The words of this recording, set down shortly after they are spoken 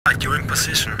queuing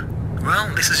position.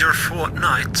 Well, this is your fourth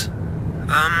night.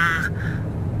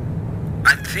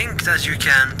 I think that you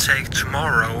can take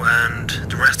tomorrow and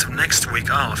the rest of next week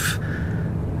off.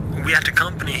 We at the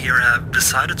company here have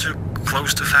decided to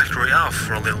close the factory off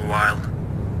for a little while.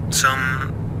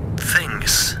 Some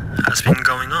things has been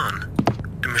going on.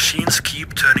 The machines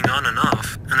keep turning on and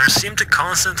off, and there seem to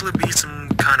constantly be some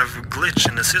kind of glitch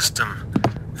in the system.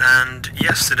 And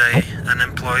yesterday, an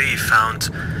employee found,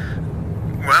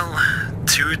 well,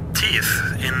 2 teeth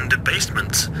in the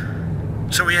basement.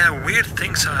 So yeah, weird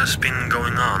things has been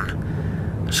going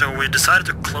on. So we decided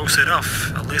to close it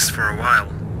off, at least for a while.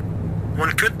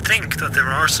 One could think that there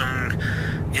are some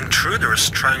intruders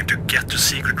trying to get the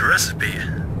secret recipe.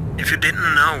 If you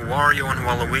didn't know, Wario and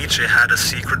Waluigi had a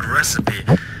secret recipe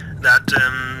that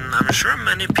I'm sure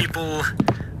many people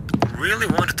really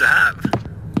wanted to have.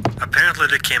 Apparently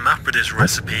they came up with this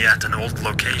recipe at an old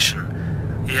location.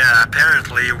 Yeah,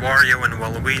 apparently Wario and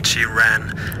Waluigi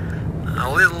ran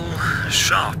a little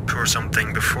shop or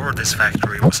something before this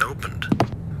factory was opened.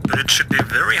 But it should be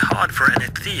very hard for any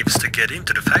thieves to get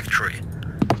into the factory.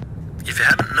 If you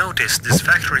haven't noticed, this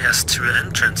factory has 2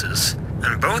 entrances,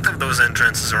 and both of those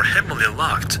entrances are heavily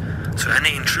locked, so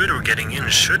any intruder getting in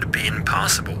should be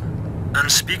impossible.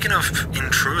 And speaking of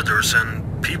intruders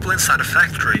and people inside the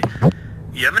factory,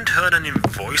 you haven't heard any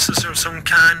voices of some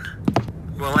kind?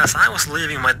 Well, as I was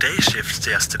leaving my day shifts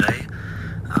yesterday,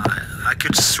 I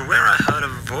could swear I heard a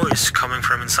voice coming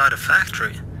from inside the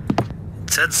factory.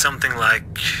 It said something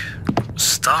like,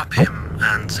 "Stop him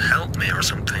and help me" or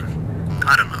something.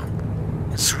 I don't know.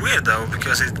 It's weird though,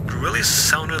 because it really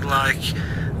sounded like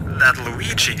that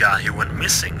Luigi guy who went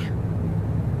missing.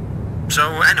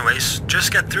 So anyways,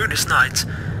 just get through this night,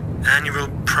 and you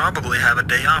will probably have a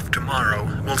day off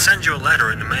tomorrow. We'll send you a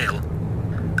letter in the mail.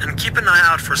 And keep an eye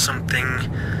out for something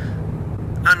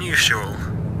unusual.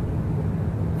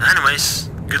 Anyways,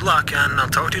 good luck and I'll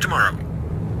talk to you tomorrow.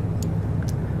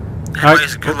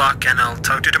 Anyways, good luck and I'll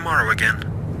talk to you tomorrow again.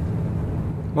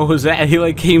 What was that? He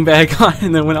like came back on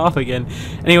and then went off again.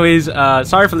 Anyways,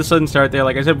 sorry for the sudden start there.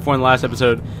 Like I said before in the last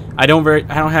episode, I don't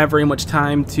have very much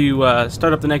time to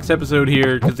start up the next episode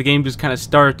here because the game just kind of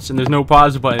starts and there's no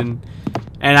pause button.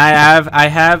 And I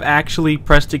have actually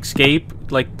pressed escape,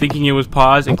 like thinking it was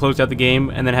pause, and closed out the game,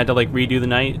 and then had to like redo the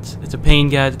night. It's a pain,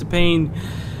 guys. It's a pain.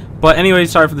 But anyways,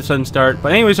 sorry for the sudden start.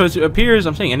 But anyway, so it appears,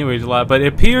 I'm saying anyways a lot, but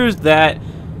it appears that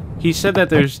he said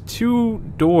that there's 2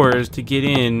 doors to get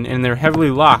in, and they're heavily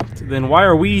locked. Then why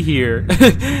are we here?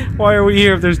 Why are we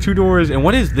here if there's 2 doors? And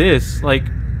what is this? Like,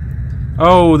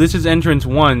 oh, this is entrance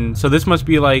 1. So this must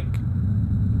be like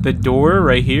the door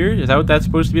right here? Is that what that's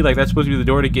supposed to be? Like that's supposed to be the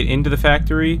door to get into the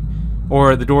factory?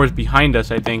 Or the door is behind us,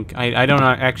 I think. I don't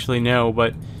actually know,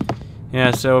 but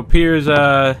yeah, so it appears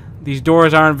these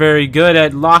doors aren't very good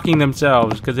at locking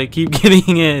themselves because they keep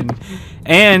getting in.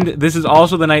 And this is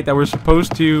also the night that we're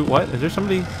supposed to... What? Is there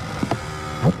somebody...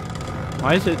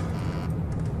 Why is it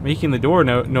making the door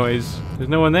noise? There's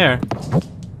no one there.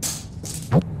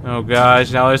 Oh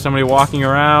gosh, now there's somebody walking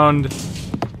around.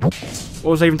 What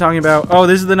was I even talking about? Oh,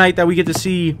 this is the night that we get to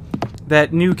see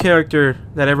that new character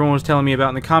that everyone was telling me about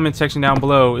in the comment section down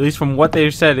below. At least from what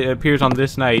they've said, it appears on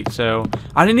this night. So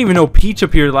I didn't even know Peach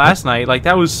appeared last night. Like,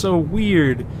 that was so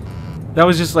weird. That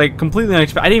was just like completely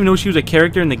unexpected. I didn't even know she was a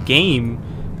character in the game.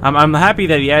 I'm happy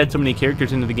that he added so many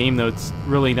characters into the game, though. It's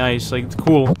really nice. Like, it's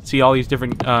cool to see all these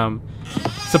different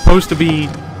supposed to be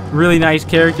really nice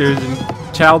characters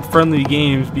and child-friendly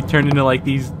games be turned into like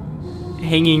these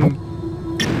hanging...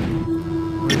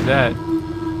 What is that?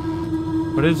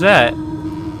 What is that?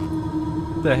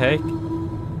 What the heck?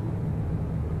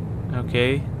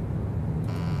 Okay.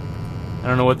 I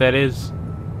don't know what that is.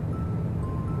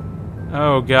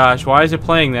 Oh gosh, why is it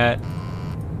playing that?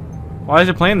 Why is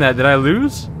it playing that? Did I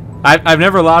lose? I've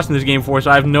never lost in this game before,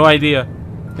 so I have no idea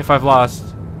if I've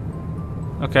lost.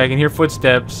 Okay, I can hear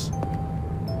footsteps.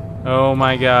 Oh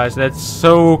my gosh, that's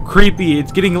so creepy.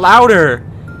 It's getting louder.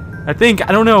 I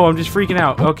don't know, I'm just freaking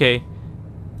out. Okay.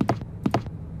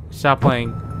 Stop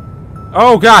playing.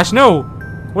 Oh gosh, no!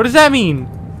 What does that mean?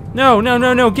 No, no,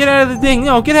 no, no, get out of the thing!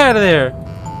 No, get out of there!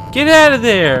 Get out of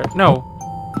there! No.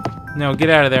 No,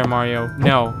 get out of there, Mario.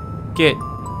 No. Get,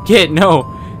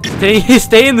 no.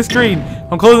 Stay in the screen.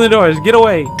 I'm closing the doors. Get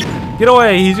away. Get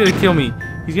away. He's gonna kill me.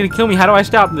 He's gonna kill me. How do I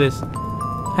stop this?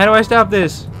 How do I stop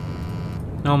this?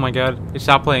 Oh my god.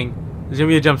 Stop playing. There's gonna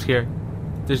be a jump scare.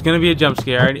 There's gonna be a jump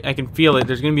scare. I can feel it.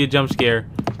 There's gonna be a jump scare.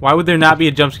 Why would there not be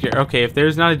a jump scare? Okay, if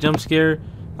there's not a jump scare...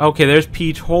 Okay, there's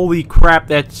Peach. Holy crap,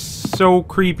 that's so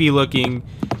creepy looking.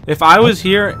 If I was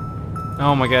here...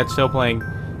 Oh my god, it's still playing.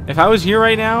 If I was here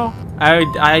right now,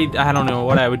 I don't know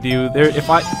what I would do there if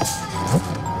I.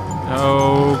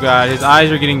 Oh god, his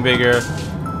eyes are getting bigger.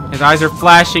 His eyes are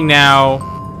flashing now.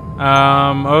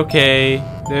 Okay.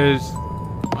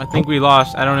 I think we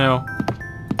lost. I don't know.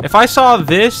 If I saw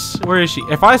this, where is she?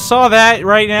 If I saw that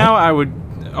right now, I would.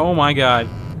 Oh my god.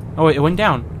 Oh wait, it went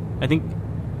down. I think.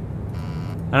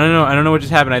 I don't know. I don't know what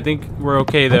just happened. I think we're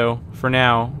okay though for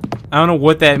now. I don't know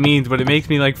what that means, but it makes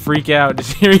me like freak out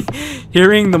just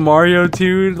hearing the Mario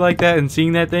tune like that and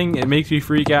seeing that thing. It makes me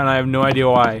freak out, and I have no idea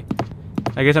why.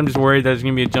 I guess I'm just worried that there's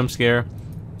gonna be a jump scare.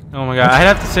 Oh my god! I'd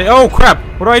have to say, oh crap!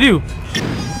 What do I do?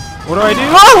 What do I do?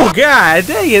 Oh god!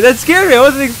 Dang it! That scared me. I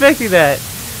wasn't expecting that.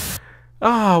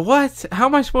 Oh, what? How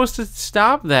am I supposed to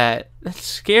stop that? That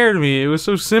scared me. It was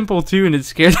so simple too, and it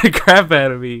scared the crap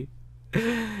out of me.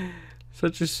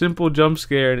 Such a simple jump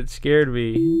scare, and it scared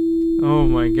me. Oh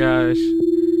my gosh.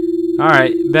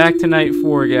 Alright, back to night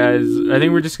 4, guys. I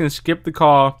think we're just going to skip the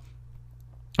call.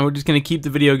 And we're just going to keep the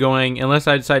video going. Unless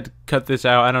I decide to cut this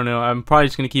out. I don't know. I'm probably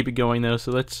just going to keep it going, though.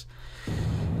 So let's...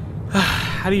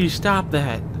 How do you stop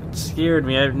that? It scared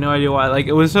me. I have no idea why. Like,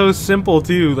 it was so simple,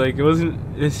 too. Like, it wasn't...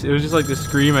 It was just like the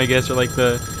scream, I guess, or like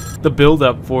the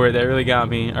build-up for it that really got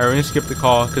me. Alright, we're going to skip the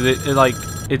call. Because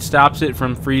it stops it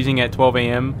from freezing at 12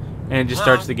 a.m. And it just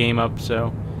starts the game up,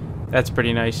 so... That's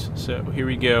pretty nice. So here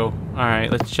we go. All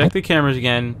right, let's check the cameras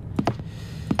again.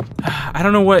 I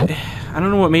don't know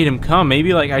what made him come.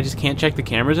 Maybe like I just can't check the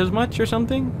cameras as much or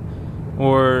something.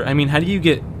 Or I mean, how do you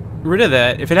get rid of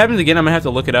that? If it happens again, I'm gonna have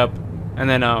to look it up and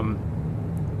then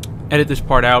edit this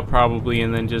part out probably,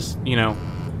 and then just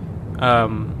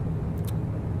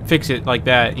fix it like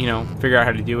that. Figure out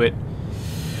how to do it.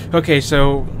 Okay,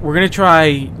 so we're gonna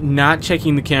try not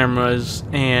checking the cameras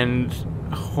and.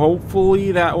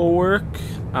 Hopefully that will work.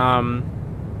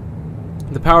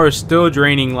 The power is still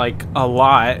draining like a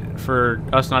lot for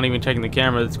us not even checking the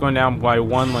camera. It's going down by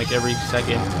 1 like every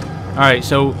second. Alright,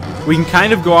 so we can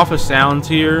kind of go off of sounds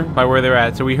here by where they're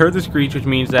at. So we heard the screech, which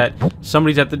means that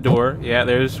somebody's at the door. Yeah,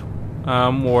 there's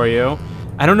Wario.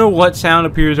 I don't know what sound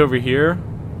appears over here,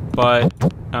 but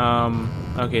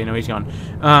okay, no, he's gone.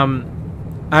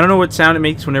 I don't know what sound it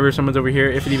makes whenever someone's over here,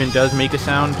 if it even does make a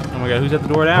sound. Oh my god, who's at the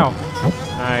door now?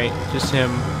 Alright, just him.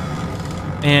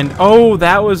 And, oh,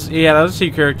 that was a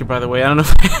secret character, by the way. I don't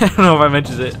know if I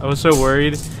mentioned it. I was so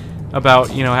worried about,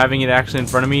 having it actually in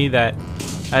front of me that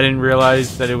I didn't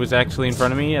realize that it was actually in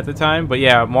front of me at the time. But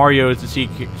yeah, Mario is the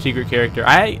secret character.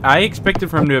 I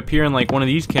expected for him to appear in, like, one of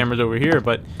these cameras over here,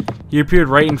 but he appeared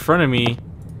right in front of me,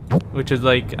 which is,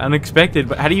 like, unexpected.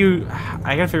 But how do you...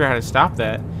 I gotta figure out how to stop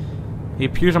that. He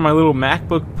appears on my little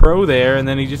MacBook Pro there, and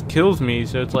then he just kills me,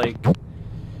 so it's like...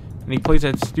 And he plays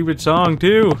that stupid song,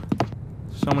 too!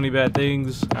 So many bad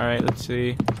things. Alright, let's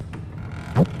see.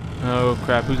 Oh,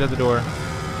 crap. Who's at the door?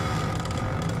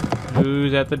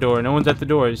 Who's at the door? No one's at the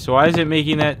door. So why is it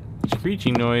making that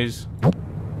screeching noise?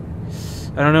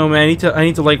 I don't know, man. I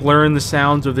need to like, learn the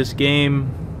sounds of this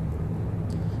game.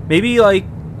 Maybe, like...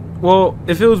 Well,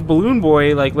 if it was Balloon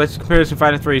Boy, like, let's compare this to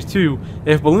Five Nights at Freddy's 2.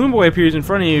 If Balloon Boy appears in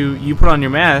front of you, you put on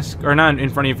your mask. Or not in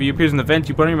front of you. If he appears in the vent,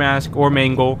 you put on your mask or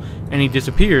Mangle, and he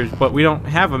disappears. But we don't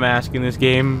have a mask in this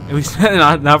game. At least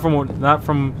not from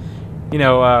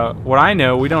what I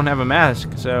know. We don't have a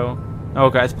mask. So,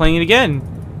 oh, God, it's playing it again.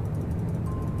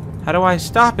 How do I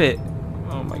stop it?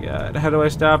 Oh, my God. How do I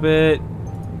stop it?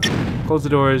 Close the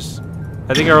doors.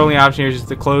 I think our only option here is just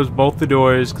to close both the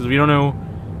doors, because we don't know...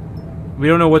 We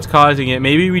don't know what's causing it.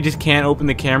 Maybe we just can't open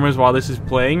the cameras while this is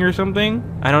playing or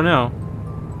something? I don't know.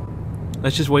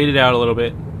 Let's just wait it out a little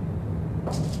bit.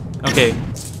 Okay.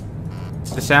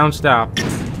 The sound stopped.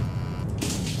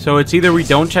 So it's either we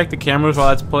don't check the cameras while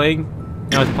that's playing.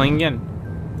 No, it's playing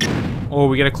again. Or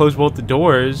we gotta close both the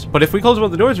doors. But if we close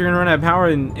both the doors, we're gonna run out of power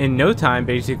in no time,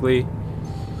 basically.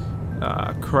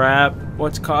 Crap.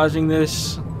 What's causing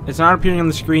this? It's not appearing on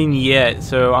the screen yet.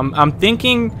 So I'm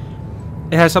thinking...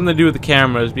 It has something to do with the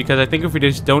cameras, because I think if we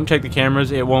just don't check the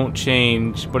cameras, it won't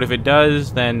change. But if it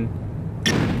does, then...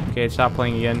 Okay, it stopped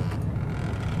playing again.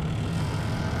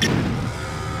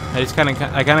 I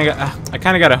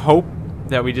kind of gotta hope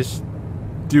that we just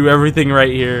do everything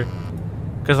right here.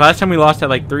 Because last time we lost at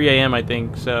like 3 a.m. I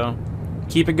think, so...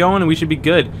 Keep it going and we should be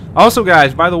good. Also,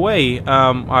 guys, by the way,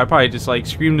 I probably just like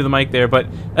screamed to the mic there, but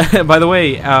by the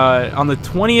way, on the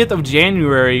 20th of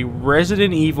January,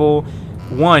 Resident Evil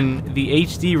 1, the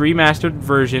HD remastered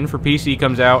version for PC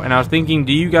comes out, and I was thinking,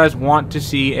 do you guys want to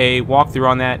see a walkthrough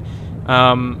on that?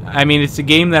 I mean, it's a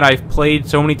game that I've played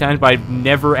so many times, but I've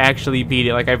never actually beat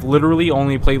it. Like, I've literally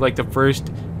only played like the first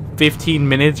 15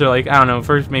 minutes, or like, I don't know,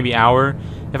 first maybe hour.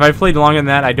 If I've played longer than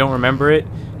that, I don't remember it.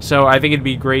 So I think it'd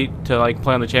be great to like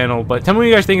play on the channel. But tell me what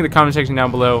you guys think in the comment section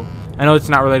down below. I know it's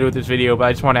not related with this video, but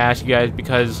I just want to ask you guys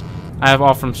because I have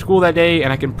off from school that day,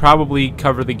 and I can probably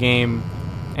cover the game.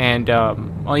 And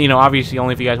well, you know, obviously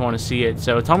only if you guys want to see it.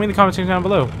 So tell me in the comment section down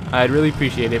below. I'd really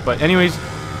appreciate it. But anyways,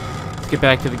 let's get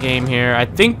back to the game here. I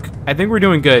think we're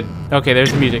doing good. Okay,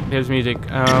 there's the music. There's music.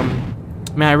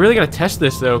 Man, I really gotta test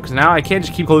this though, because now I can't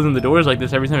just keep closing the doors like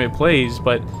this every time it plays.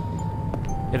 But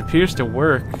it appears to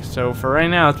work. So for right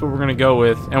now, that's what we're gonna go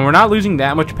with. And we're not losing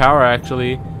that much power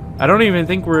actually. I don't even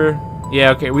think we're.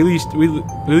 Yeah, okay. We lose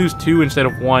 2 instead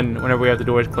of 1 whenever we have the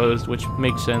doors closed, which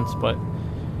makes sense. But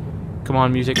come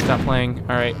on, music, stop playing.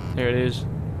 All right, there it is.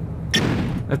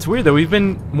 That's weird though. We've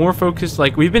been more focused.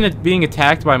 Like we've been being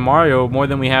attacked by Mario more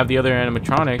than we have the other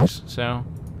animatronics. So,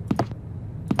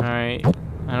 all right.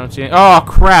 I don't see it. Oh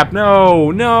crap! No,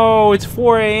 no! It's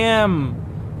 4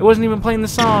 a.m. It wasn't even playing the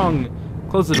song.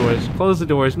 Close the doors. Close the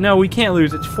doors. No, we can't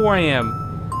lose. It's 4 a.m.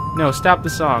 No, stop the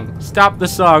song. Stop the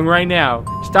song right now.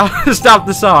 Stop! Stop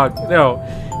the song. No,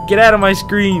 get out of my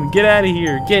screen. Get out of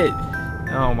here. Get.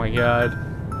 Oh my God.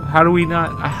 How do we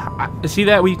not? I see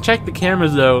that we checked the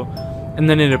cameras though, and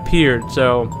then it appeared.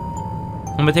 So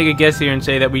I'm gonna take a guess here and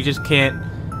say that we just can't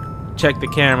check the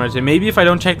cameras, and maybe if I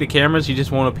don't check the cameras he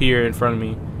just won't appear in front of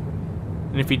me,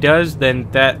 and if he does then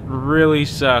that really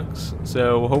sucks.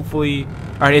 So hopefully,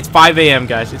 alright, it's 5 a.m.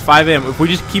 guys, it's 5 a.m. If we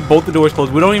just keep both the doors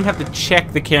closed, we don't even have to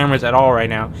check the cameras at all right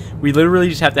now. We literally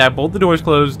just have to have both the doors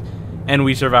closed and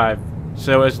we survive.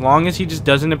 So as long as he just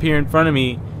doesn't appear in front of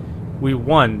me, we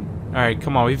won. Alright,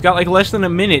 come on, we've got like less than a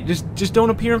minute. Just don't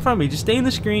appear in front of me, just stay in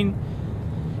the screen.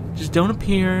 Just don't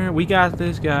appear. We got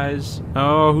this, guys.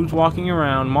 Oh, who's walking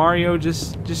around? Mario,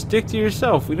 just stick to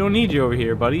yourself. We don't need you over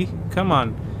here, buddy. Come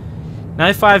on.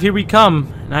 Night 5, here we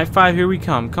come. Night 5, here we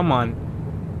come. Come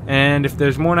on. And if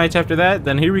there's more nights after that,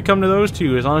 then here we come to those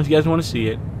too, as long as you guys want to see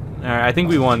it. Alright, I think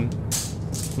we won.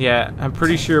 Yeah, I'm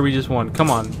pretty sure we just won.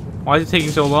 Come on. Why is it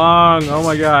taking so long? Oh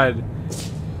my God.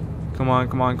 Come on,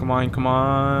 come on, come on, come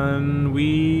on.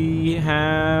 We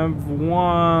have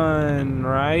won,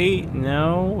 right?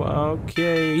 No?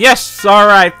 Okay. Yes!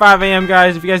 Alright, 5 a.m.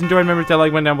 guys. If you guys enjoyed, remember to hit that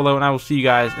like button down below, and I will see you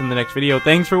guys in the next video.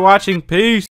 Thanks for watching. Peace!